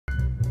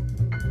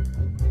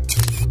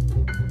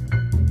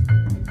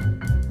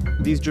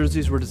These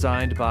jerseys were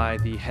designed by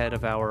the head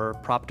of our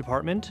prop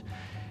department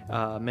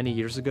many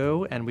years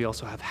ago, and we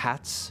also have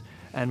hats,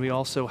 and we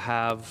also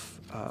have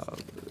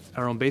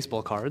our own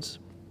baseball cards.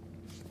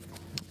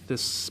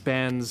 This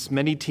spans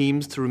many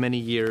teams through many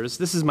years.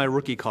 This is my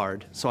rookie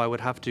card, so I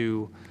would have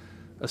to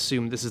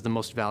assume this is the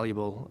most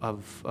valuable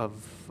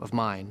of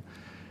mine.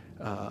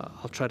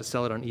 I'll try to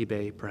sell it on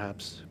eBay,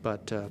 perhaps.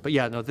 But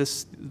yeah, no,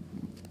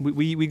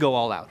 we go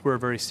all out. We're a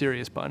very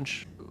serious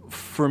bunch.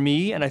 For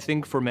me, and I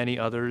think for many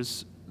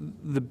others,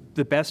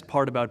 the best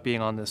part about being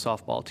on this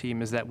softball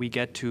team is that we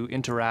get to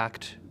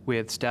interact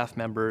with staff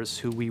members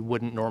who we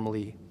wouldn't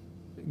normally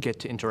get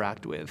to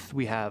interact with.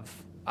 We have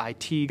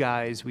IT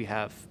guys, we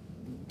have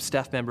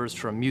staff members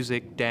from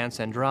music, dance,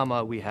 and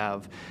drama, we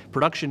have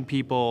production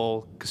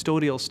people,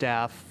 custodial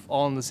staff,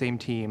 all on the same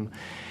team.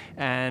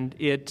 And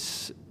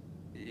it's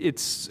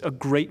a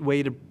great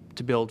way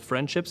to build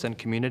friendships and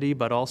community,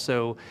 but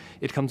also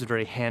it comes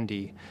very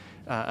handy.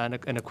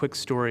 And a quick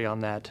story on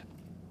that.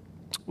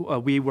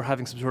 We were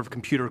having some sort of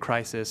computer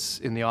crisis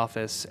in the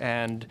office,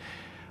 and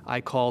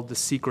I called the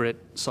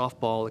secret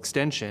softball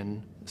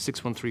extension,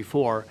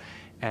 6134,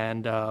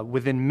 and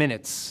within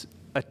minutes,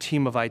 a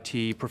team of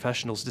IT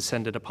professionals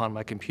descended upon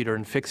my computer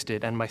and fixed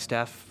it, and my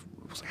staff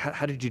was like,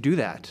 how did you do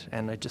that?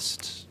 And I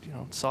just,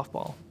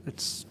 softball.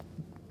 It's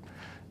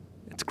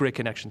great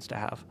connections to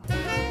have.